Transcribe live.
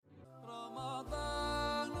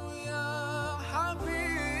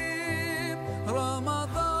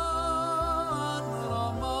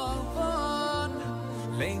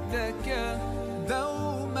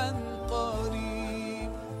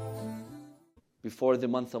Before the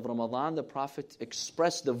month of Ramadan, the Prophet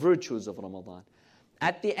expressed the virtues of Ramadan.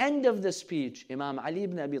 At the end of the speech, Imam Ali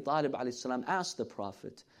ibn Abi Talib alayhi salam asked the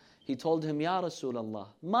Prophet, he told him, Ya Rasulullah,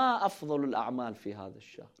 ma afdalul a'mal fi hadha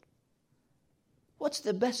ash-shahr? What's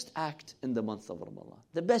the best act in the month of Ramadan?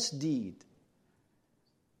 The best deed?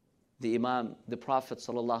 The Prophet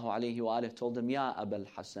sallallahu alayhi wa told him, Ya Abul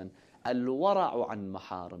Hasan, al-wara'u an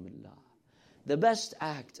maharimillah. The best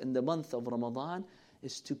act in the month of Ramadan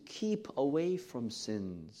is to keep away from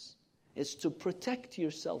sins. It's to protect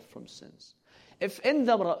yourself from sins. If in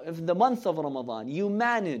the month of Ramadan you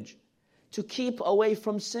manage to keep away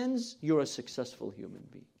from sins, you're a successful human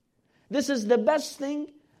being. This is the best thing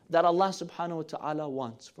that Allah subhanahu wa ta'ala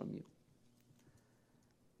wants from you.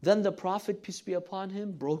 Then the Prophet, peace be upon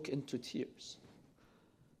him, broke into tears.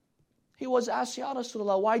 He was asked, Ya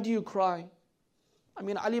Rasulullah, why do you cry? I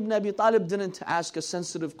mean, Ali ibn Abi Talib didn't ask a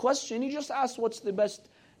sensitive question. He just asked, what's the best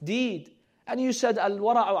deed? And you said,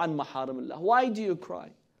 al-wara'u an maharimillah. Why do you cry?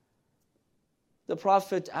 The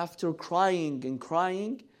Prophet, after crying and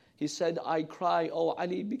crying, he said, I cry, O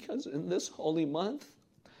Ali, because in this holy month,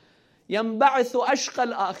 يَنْبَعِثُ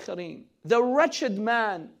أَشْقَى الْآخِرِينَ. The wretched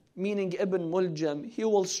man, meaning Ibn Muljam, he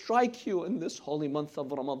will strike you in this holy month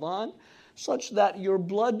of Ramadan, such that your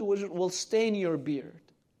blood will stain your beard.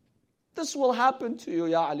 This will happen to you,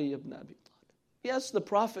 Ya Ali ibn Abi Talib. Yes, the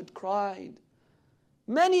Prophet cried.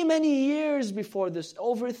 Many, many years before this,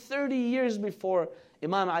 over 30 years before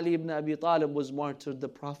Imam Ali ibn Abi Talib was martyred, the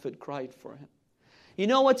Prophet cried for him. You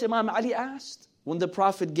know what Imam Ali asked? When the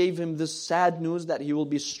Prophet gave him this sad news that he will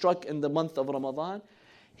be struck in the month of Ramadan,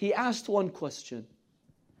 he asked one question.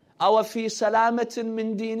 أَوَ فِي سَلَامَةٍ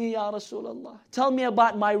مِّن دِينِي يَا رَسُولَ اللَّهِ. Tell me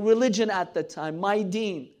about my religion at the time, my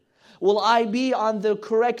deen. Will I be on the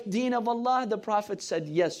correct deen of Allah? The Prophet said,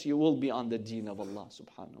 yes, you will be on the deen of Allah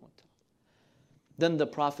subhanahu wa ta'ala. Then the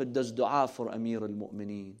Prophet does dua for Amir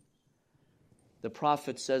al-Mu'mineen. The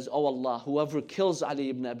Prophet says, oh Allah, whoever kills Ali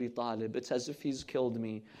ibn Abi Talib, it's as if he's killed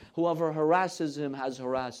me. Whoever harasses him has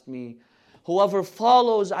harassed me. Whoever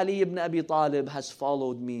follows Ali ibn Abi Talib has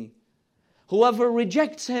followed me. Whoever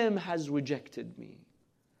rejects him has rejected me.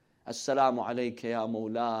 Assalamu alayka ya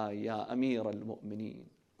Mawla, ya Amir al-Mu'mineen.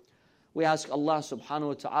 We ask Allah subhanahu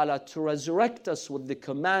wa ta'ala to resurrect us with the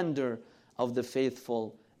commander of the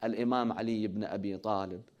faithful, Al-Imam Ali ibn Abi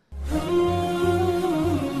Talib.